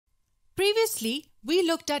Previously, we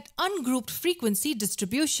looked at ungrouped frequency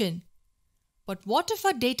distribution. But what if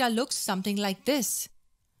our data looks something like this?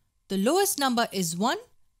 The lowest number is 1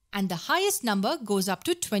 and the highest number goes up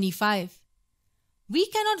to 25. We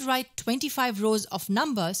cannot write 25 rows of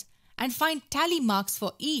numbers and find tally marks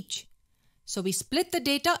for each. So we split the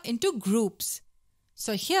data into groups.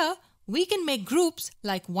 So here we can make groups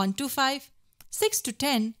like 1 to 5, 6 to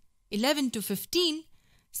 10, 11 to 15,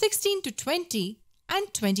 16 to 20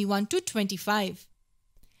 and 21 to 25.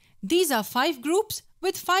 These are 5 groups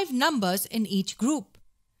with 5 numbers in each group.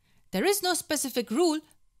 There is no specific rule,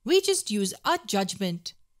 we just use our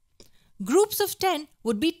judgment. Groups of 10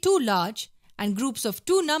 would be too large and groups of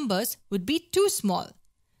 2 numbers would be too small.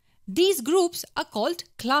 These groups are called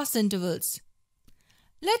class intervals.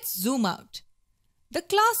 Let's zoom out. The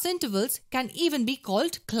class intervals can even be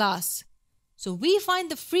called class. So we find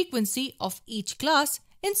the frequency of each class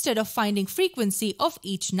instead of finding frequency of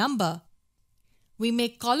each number. We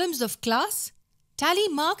make columns of class, tally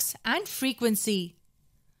marks and frequency.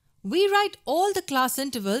 We write all the class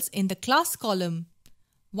intervals in the class column,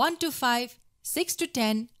 1 to 5, 6 to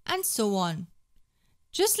 10 and so on.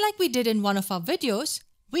 Just like we did in one of our videos,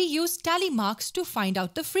 we use tally marks to find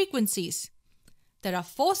out the frequencies. There are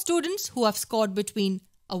 4 students who have scored between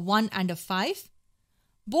a 1 and a 5,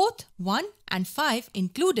 both 1 and 5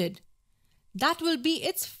 included. That will be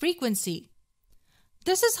its frequency.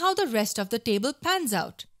 This is how the rest of the table pans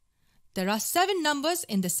out. There are 7 numbers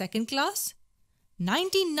in the second class,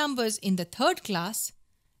 19 numbers in the third class,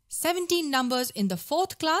 17 numbers in the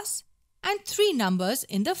fourth class, and 3 numbers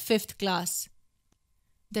in the fifth class.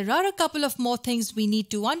 There are a couple of more things we need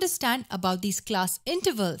to understand about these class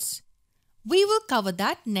intervals. We will cover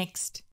that next.